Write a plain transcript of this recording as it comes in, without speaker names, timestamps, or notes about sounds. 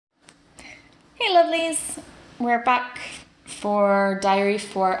Hey lovelies, we're back for Diary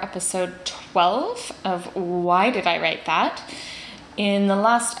 4 episode 12 of Why Did I Write That? In the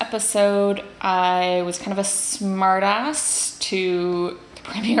last episode, I was kind of a smartass to the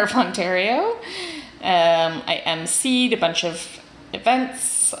Premier of Ontario. I emceed a bunch of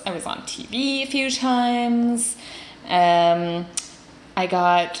events. I was on TV a few times. I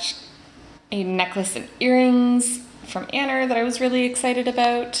got a necklace and earrings from Anna that I was really excited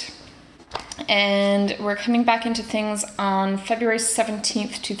about. And we're coming back into things on February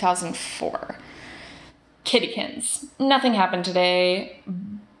 17th, 2004. Kittykins. Nothing happened today.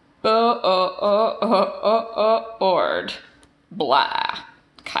 Bored. Blah.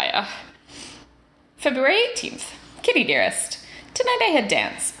 Kaya. February 18th. Kitty dearest. Tonight I had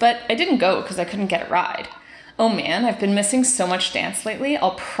dance, but I didn't go because I couldn't get a ride. Oh man, I've been missing so much dance lately,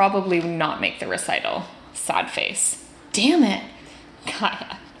 I'll probably not make the recital. Sad face. Damn it.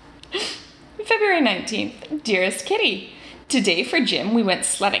 Kaya. February 19th. Dearest Kitty. Today for gym, we went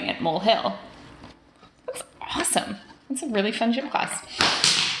sledding at Mole Hill. That's awesome. That's a really fun gym class.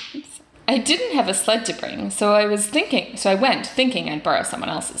 Oops. I didn't have a sled to bring, so I went thinking I'd borrow someone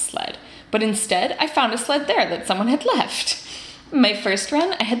else's sled. But instead, I found a sled there that someone had left. My first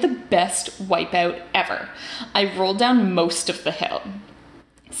run, I had the best wipeout ever. I rolled down most of the hill.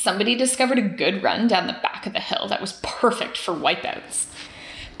 Somebody discovered a good run down the back of the hill that was perfect for wipeouts.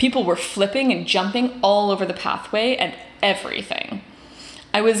 People were flipping and jumping all over the pathway and everything.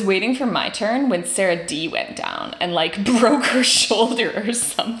 I was waiting for my turn when Sarah D went down and broke her shoulder or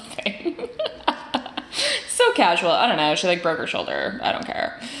something. So casual. I don't know. She broke her shoulder. I don't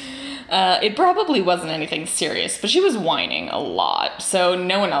care. It probably wasn't anything serious, but she was whining a lot, so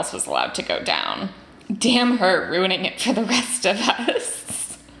no one else was allowed to go down. Damn her ruining it for the rest of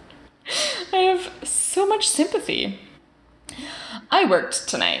us. I have so much sympathy. I worked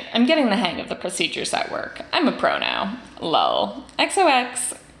tonight. I'm getting the hang of the procedures at work. I'm a pro now. Lol.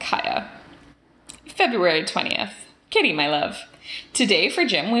 XOX, Kaya. February 20th. Kitty, my love. Today for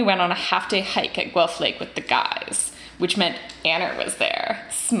gym, we went on a half-day hike at Guelph Lake with the guys, which meant Anna was there.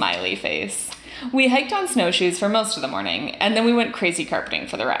 Smiley face. We hiked on snowshoes for most of the morning, and then we went crazy carpeting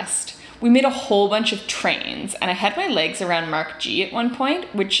for the rest. We made a whole bunch of trains, and I had my legs around Mark G at one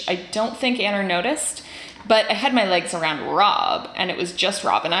point, which I don't think Anna noticed, but I had my legs around Rob, and it was just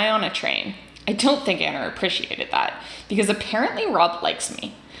Rob and I on a train. I don't think Anna appreciated that, because apparently Rob likes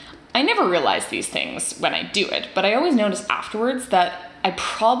me. I never realize these things when I do it, but I always notice afterwards that I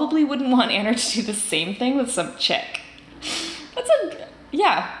probably wouldn't want Anna to do the same thing with some chick.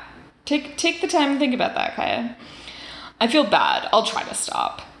 Yeah. Take the time and think about that, Kaya. I feel bad. I'll try to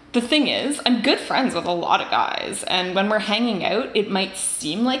stop. The thing is, I'm good friends with a lot of guys, and when we're hanging out, it might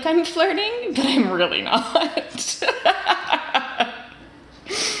seem like I'm flirting, but I'm really not.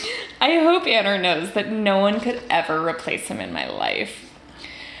 I hope Anna knows that no one could ever replace him in my life.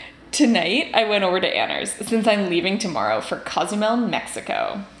 Tonight, I went over to Anna's, since I'm leaving tomorrow for Cozumel,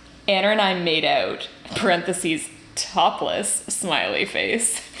 Mexico. Anna and I made out, parentheses, topless, smiley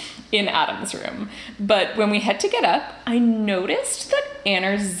face, in Adam's room. But when we had to get up, I noticed that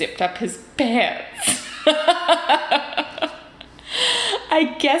Anna zipped up his pants.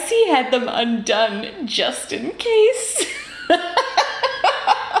 I guess he had them undone just in case.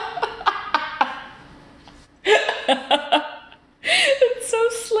 It's so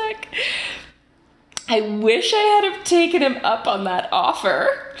slick. I wish I had have taken him up on that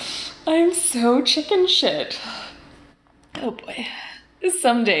offer. I'm so chicken shit. Oh boy.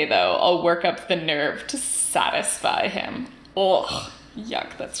 Someday, though, I'll work up the nerve to satisfy him. Ugh,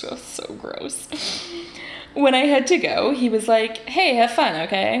 yuck, that's so gross. When I had to go, he was like, hey, have fun,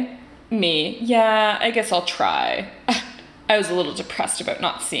 okay? Me, yeah, I guess I'll try. I was a little depressed about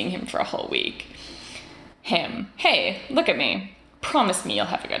not seeing him for a whole week. Him, hey, look at me. Promise me you'll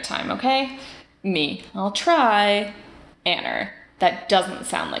have a good time, okay? Me, I'll try. Anna, that doesn't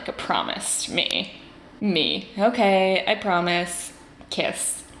sound like a promise to me. Me, okay, I promise.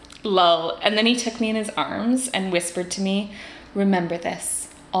 Kiss. Lol. And then he took me in his arms and whispered to me, remember this.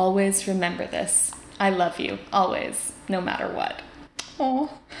 Always remember this. I love you. Always. No matter what.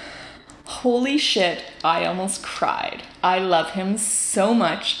 Oh. Holy shit. I almost cried. I love him so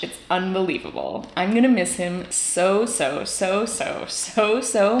much. It's unbelievable. I'm gonna miss him so much.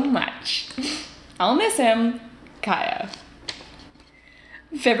 I'll miss him. Kaya.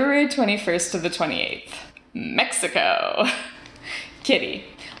 February 21st to the 28th. Mexico. Kitty.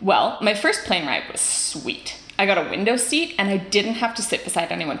 Well, my first plane ride was sweet. I got a window seat and I didn't have to sit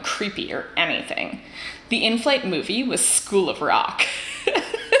beside anyone creepy or anything. The in-flight movie was School of Rock.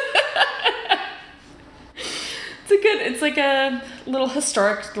 It's like a little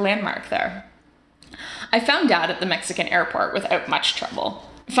historic landmark there. I found Dad at the Mexican airport without much trouble.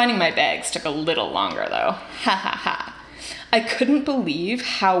 Finding my bags took a little longer though. Ha ha ha. I couldn't believe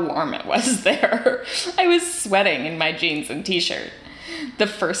how warm it was there. I was sweating in my jeans and t-shirt. The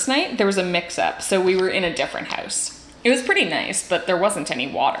first night, there was a mix-up, so we were in a different house. It was pretty nice, but there wasn't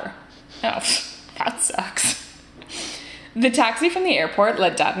any water. Oh, that sucks. The taxi from the airport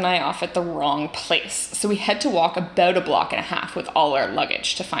let Dad and I off at the wrong place, so we had to walk about a block and a half with all our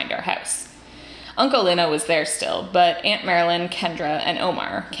luggage to find our house. Uncle Lino was there still, but Aunt Marilyn, Kendra, and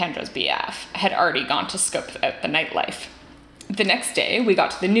Omar, Kendra's BF, had already gone to scope out the nightlife. The next day, we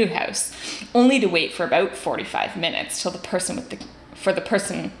got to the new house, only to wait for about 45 minutes till the person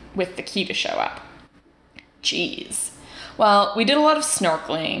with the key to show up. Jeez. Well, we did a lot of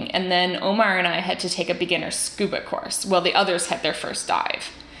snorkeling, and then Omar and I had to take a beginner scuba course, while the others had their first dive.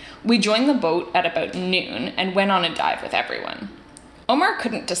 We joined the boat at about noon and went on a dive with everyone. Omar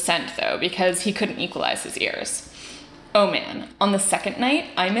couldn't descend, though, because he couldn't equalize his ears. Oh man, on the second night,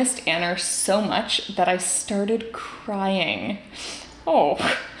 I missed Anna so much that I started crying. Oh,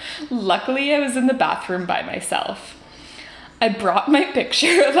 luckily I was in the bathroom by myself. I brought my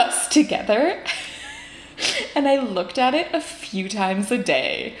picture of us together, and I looked at it a few times a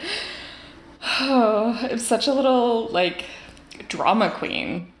day. Oh, I'm such a little, drama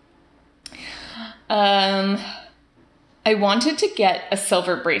queen. I wanted to get a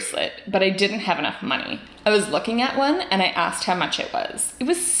silver bracelet, but I didn't have enough money. I was looking at one, and I asked how much it was. It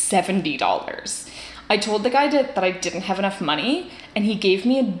was $70. I told the guy that I didn't have enough money, and he gave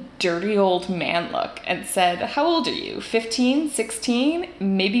me a dirty old man look and said, "How old are you? 15? 16?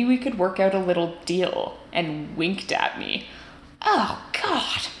 Maybe we could work out a little deal," and winked at me. Oh,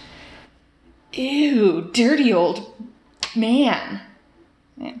 God. Ew, dirty old man.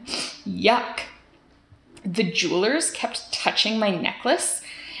 Yuck. The jewelers kept touching my necklace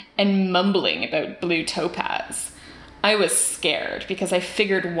and mumbling about blue topaz. I was scared because I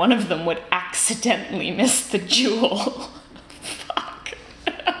figured one of them would accidentally miss the jewel. Fuck.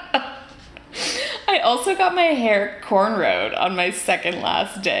 I also got my hair cornrowed on my second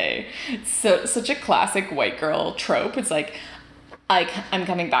last day. So such a classic white girl trope. It's like, I'm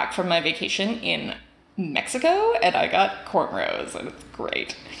coming back from my vacation in Mexico and I got cornrows, and it's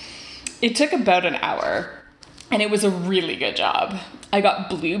great. It took about an hour, and it was a really good job. I got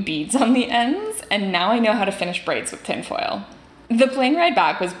blue beads on the ends, and now I know how to finish braids with tinfoil. The plane ride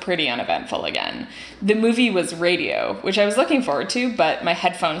back was pretty uneventful again. The movie was Radio, which I was looking forward to, but my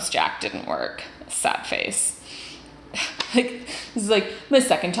headphones jack didn't work. Sad face. This is my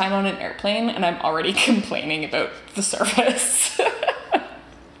second time on an airplane, and I'm already complaining about the service.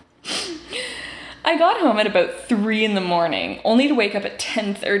 I got home at about 3 a.m, only to wake up at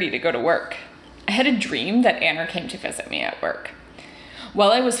 10:30 to go to work. I had a dream that Anna came to visit me at work.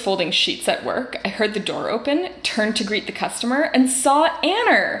 While I was folding sheets at work, I heard the door open, turned to greet the customer, and saw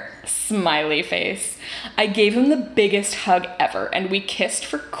Anna. Smiley face. I gave him the biggest hug ever, and we kissed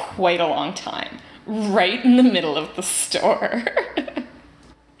for quite a long time, right in the middle of the store.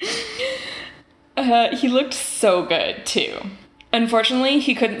 He looked so good, too. Unfortunately,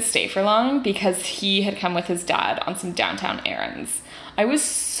 he couldn't stay for long because he had come with his dad on some downtown errands. I was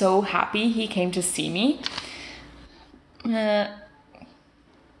so happy he came to see me. That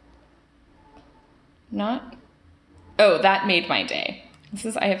made my day.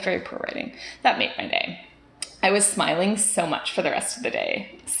 I have very poor writing. That made my day. I was smiling so much for the rest of the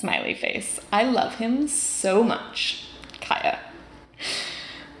day. Smiley face. I love him so much. Kaya.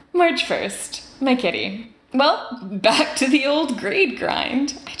 March 1st, my kitty. Well, back to the old grade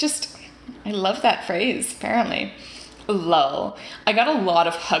grind. I love that phrase, apparently. Lol. I got a lot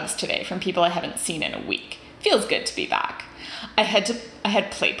of hugs today from people I haven't seen in a week. Feels good to be back. I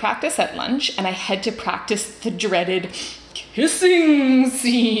had play practice at lunch, and I had to practice the dreaded kissing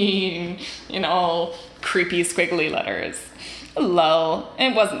scene in all creepy squiggly letters. Lol.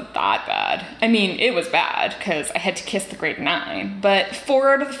 It wasn't that bad. I mean, it was bad because I had to kiss the grade 9, but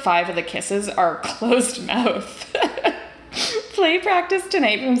 4 out of the 5 of the kisses are closed mouth. Play practice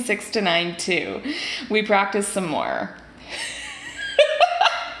tonight from 6 to 9 too. We practice some more.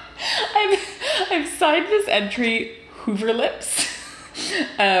 I've signed this entry Hoover Lips,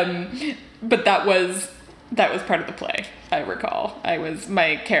 but that was part of the play. I recall.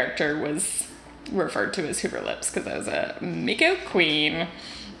 My character was referred to as Hoover Lips because I was a makeout queen.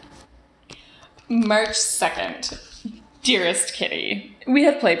 March 2nd. Dearest Kitty, we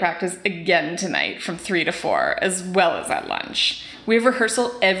have play practice again tonight from 3 to 4, as well as at lunch. We have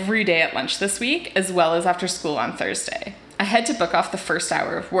rehearsal every day at lunch this week, as well as after school on Thursday. I had to book off the first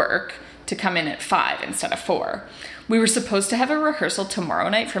hour of work, to come in at 5 instead of 4. We were supposed to have a rehearsal tomorrow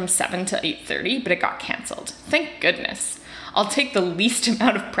night from 7 to 8:30, but it got canceled. Thank goodness. I'll take the least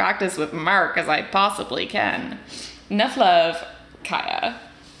amount of practice with Mark as I possibly can. Enough love, Kaya.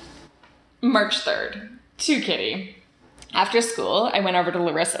 March 3rd. To Kitty. After school, I went over to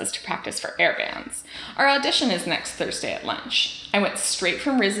Larissa's to practice for air bands. Our audition is next Thursday at lunch. I went straight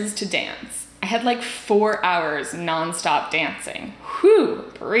from Riz's to dance. I had like 4 hours non-stop dancing.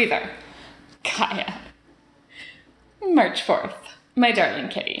 Whew, breather. Kaya. March 4th. My darling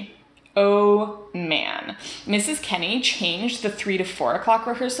Kitty. Oh man. Mrs. Kenny changed the 3 to 4 o'clock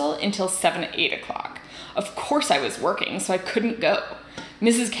rehearsal until 7 to 8 o'clock. Of course I was working, so I couldn't go.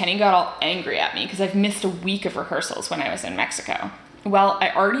 Mrs. Kenny got all angry at me because I've missed a week of rehearsals when I was in Mexico. Well,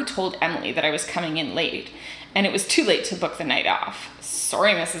 I already told Emily that I was coming in late, and it was too late to book the night off.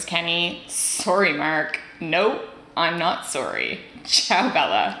 Sorry, Mrs. Kenny. Sorry, Mark. Nope, I'm not sorry. Ciao,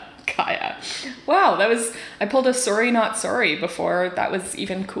 Bella. Kaya. Wow, I pulled a sorry, not sorry before that was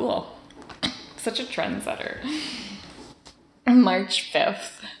even cool. Such a trendsetter. March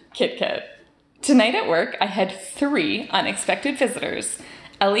 5th. Kit Kat. Tonight at work, I had 3 unexpected visitors.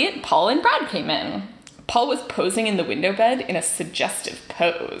 Elliot, Paul, and Brad came in. Paul was posing in the window bed in a suggestive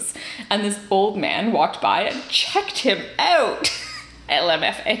pose, and this old man walked by and checked him out.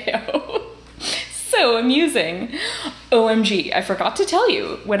 LMFAO. So amusing. OMG, I forgot to tell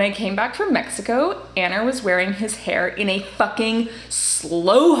you, when I came back from Mexico, Anna was wearing his hair in a fucking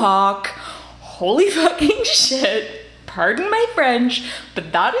slow hawk. Holy fucking shit. Pardon my French,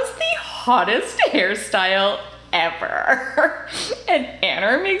 but that is the hottest hairstyle ever. And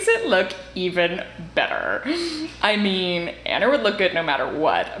Anna makes it look even better. I mean, Anna would look good no matter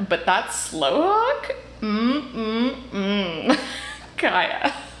what, but that slow hawk?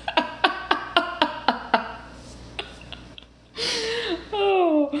 Kaya.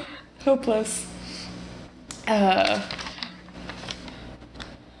 Oh, hopeless.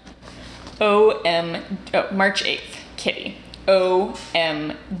 March 8th. Kitty.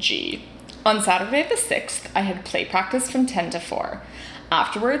 OMG. On Saturday the 6th, I had play practice from 10 to 4.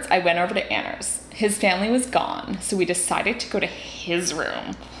 Afterwards, I went over to Anna's. His family was gone, so we decided to go to his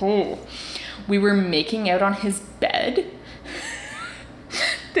room. Ooh. We were making out on his bed.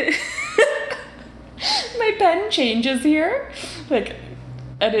 My pen changes here. And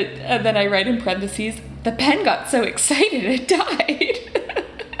then I write in parentheses, the pen got so excited it died.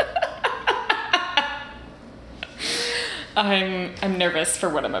 I'm nervous for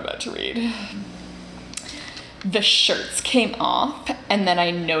what I'm about to read. The shirts came off, and then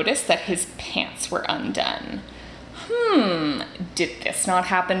I noticed that his pants were undone. Did this not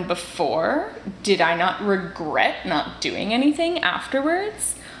happen before? Did I not regret not doing anything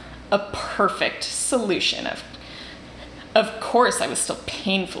afterwards? A perfect solution. Of course, I was still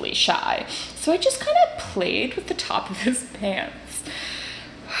painfully shy, so I just kind of played with the top of his pants.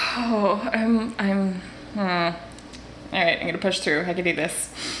 Oh, All right, I'm gonna push through. I can do this.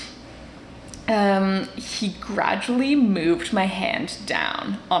 He gradually moved my hand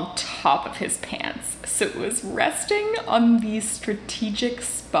down on top of his pants, so it was resting on the strategic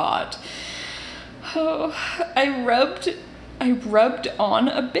spot. Oh, I rubbed on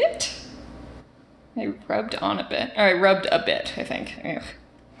a bit. Or I rubbed a bit, I think. Ugh.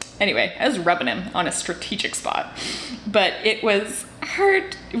 Anyway, I was rubbing him on a strategic spot, but it was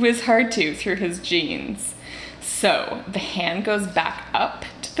hard. It was hard through his jeans. So the hand goes back up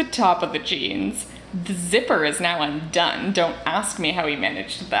to the top of the jeans. The zipper is now undone. Don't ask me how he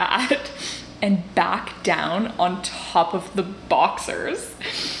managed that. And back down on top of the boxers.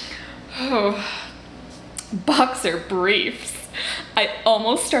 Oh, boxer briefs. I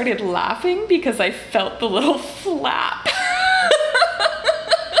almost started laughing because I felt the little flap.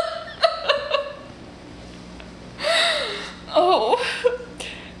 Oh,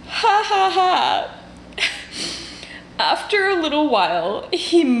 ha ha ha. After a little while,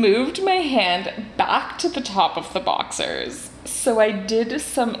 he moved my hand back to the top of the boxers, so I did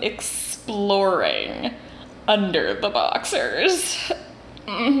some exploring under the boxers.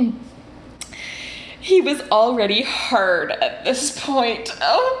 He was already hard at this point.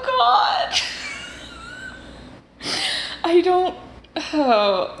 Oh God.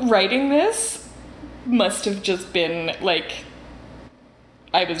 Writing this must have just been like,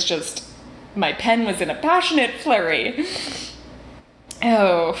 my pen was in a passionate flurry.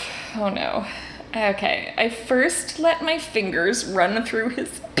 Oh no. Okay, I first let my fingers run through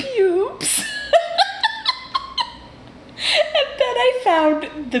his pubes. And then I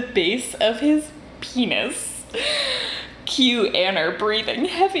found the base of his penis. Cue Anna breathing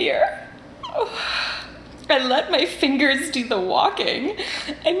heavier. Oh. I let my fingers do the walking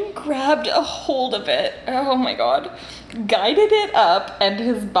and grabbed a hold of it. Oh my God. Guided it up and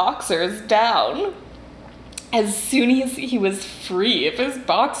his boxers down. As soon as he was free of his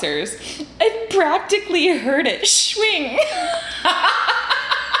boxers, I practically heard it swing.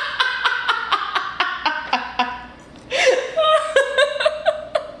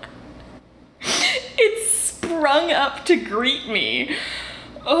 It sprung up to greet me.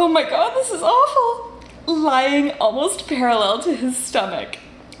 Oh my God, this is awful. Lying almost parallel to his stomach.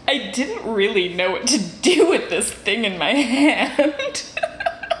 I didn't really know what to do with this thing in my hand.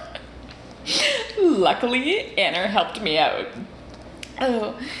 Luckily, Anner helped me out.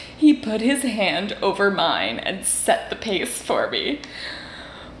 Oh, he put his hand over mine and set the pace for me.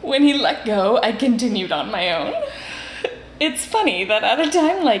 When he let go, I continued on my own. It's funny that at a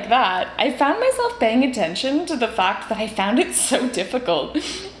time like that, I found myself paying attention to the fact that I found it so difficult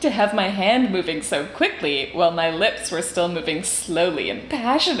to have my hand moving so quickly while my lips were still moving slowly and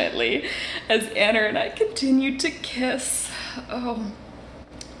passionately as Anner and I continued to kiss.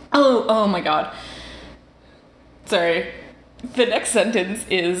 Oh my God. Sorry. The next sentence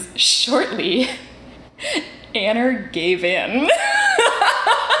is, shortly, Anner gave in.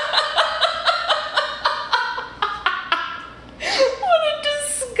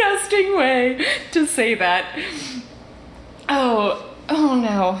 Disgusting way to say that. Oh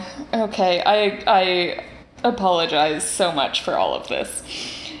no. Okay, I apologize so much for all of this.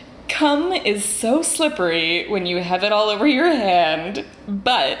 Cum is so slippery when you have it all over your hand,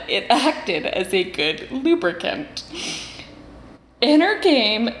 but it acted as a good lubricant. Anner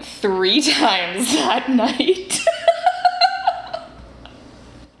came 3 times that night.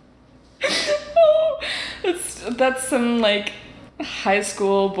 That's some, like, high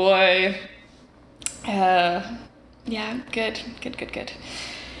school boy. Yeah, good.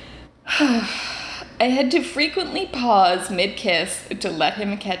 I had to frequently pause mid-kiss to let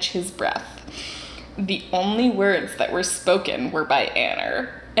him catch his breath. The only words that were spoken were by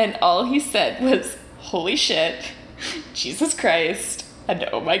Anner, and all he said was, "Holy shit, Jesus Christ, and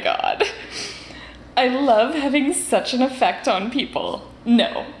oh my God." I love having such an effect on people.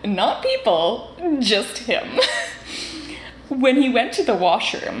 No, not people, just him. When he went to the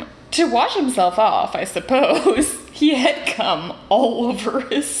washroom, to wash himself off, I suppose, he had cum all over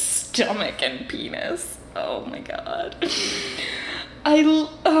his stomach and penis. Oh my God.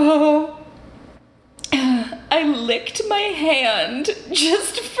 I licked my hand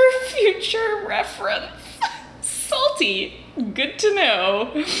just for future reference. Salty. Good to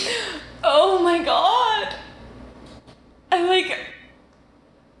know. Oh my God.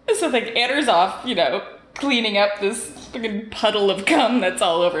 So Anner's off, cleaning up this fucking puddle of cum that's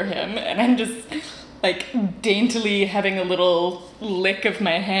all over him, and I'm just daintily having a little lick of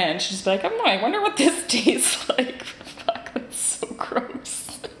my hand. She's like, "Oh, I wonder what this tastes like." Fuck, that's so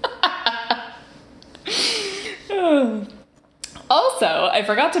gross. Also, I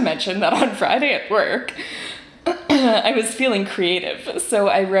forgot to mention that on Friday at work, I was feeling creative, so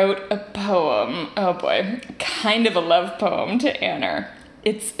I wrote a poem. Oh boy, kind of a love poem to Anner.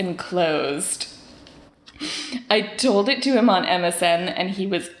 It's enclosed. I told it to him on MSN and he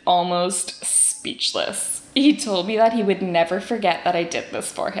was almost speechless. He told me that he would never forget that I did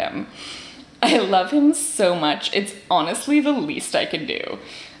this for him. I love him so much. It's honestly the least I can do.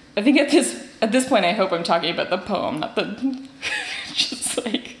 I think at this point I hope I'm talking about the poem, not the just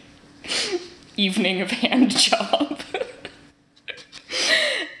evening of hand job.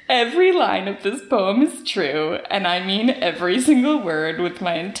 Every line of this poem is true, and I mean every single word with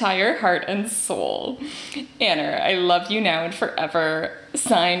my entire heart and soul. Anner, I love you now and forever.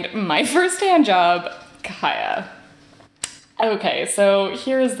 Signed, my first hand job, Kaya. Okay, so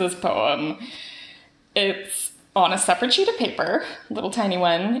here is this poem. It's on a separate sheet of paper, little tiny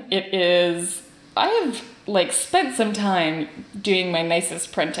one. I have spent some time doing my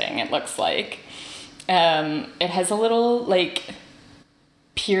nicest printing, it looks like. It has a little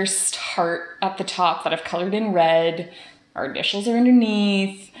pierced heart at the top that I've colored in red. Our initials are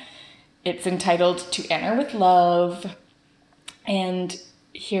underneath. It's entitled "To Anner with Love." And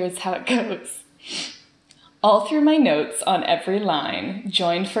here's how it goes. All through my notes on every line,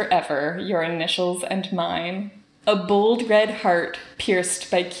 joined forever, your initials and mine. A bold red heart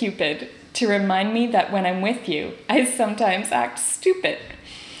pierced by Cupid to remind me that when I'm with you, I sometimes act stupid.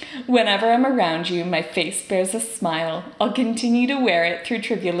 Whenever I'm around you, my face bears a smile. I'll continue to wear it through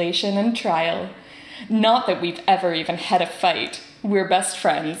tribulation and trial. Not that we've ever even had a fight. We're best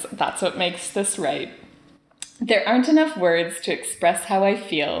friends. That's what makes this right. There aren't enough words to express how I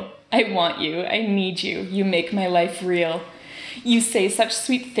feel. I want you. I need you. You make my life real. You say such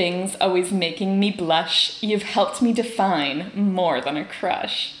sweet things, always making me blush. You've helped me define more than a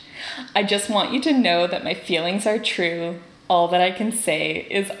crush. I just want you to know that my feelings are true. All that I can say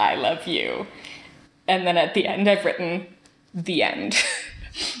is I love you. And then at the end, I've written, the end.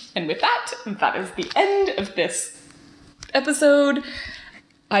 And with that, that is the end of this episode.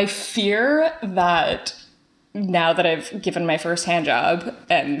 I fear that now that I've given my first hand job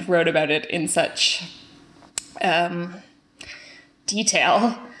and wrote about it in such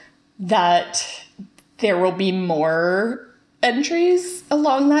detail, that there will be more entries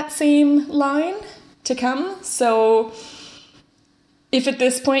along that same line to come. So if at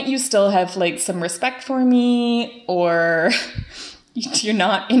this point you still have like some respect for me, or you're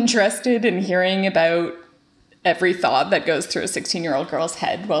not interested in hearing about every thought that goes through a 16-year-old girl's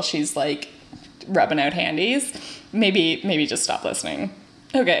head while she's like rubbing out handies, maybe just stop listening.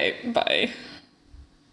 Okay, bye.